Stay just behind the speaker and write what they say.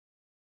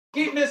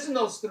Keep missing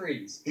those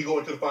threes. He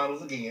going to the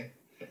finals again,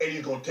 and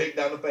he's gonna take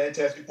down the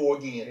Fantastic Four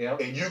again.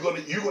 Yep. And you're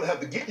gonna have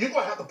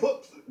to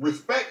put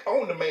respect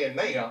on the man's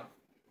name. Yeah.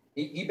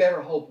 He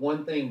better hope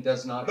one thing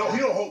does not happen. No, he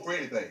don't hope for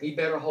anything. He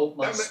better hope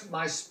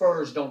my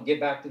Spurs don't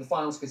get back to the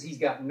finals because he's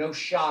got no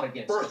shot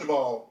against them. First of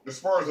all, the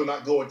Spurs are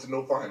not going to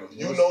no finals.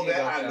 You know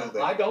that. I know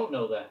that. I don't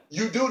know that.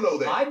 You do know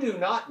that. I do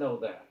not know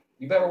that.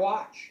 You better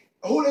watch.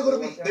 Who they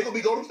going to be? They going to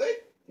be Golden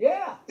State?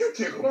 Yeah. You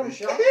tickle me.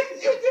 Shot.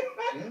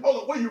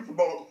 Hold on, what you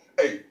promote?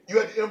 Hey, you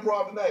at the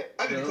Improv tonight?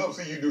 I need to come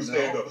see you do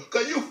stand-up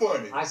because you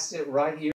funny. I sit right here.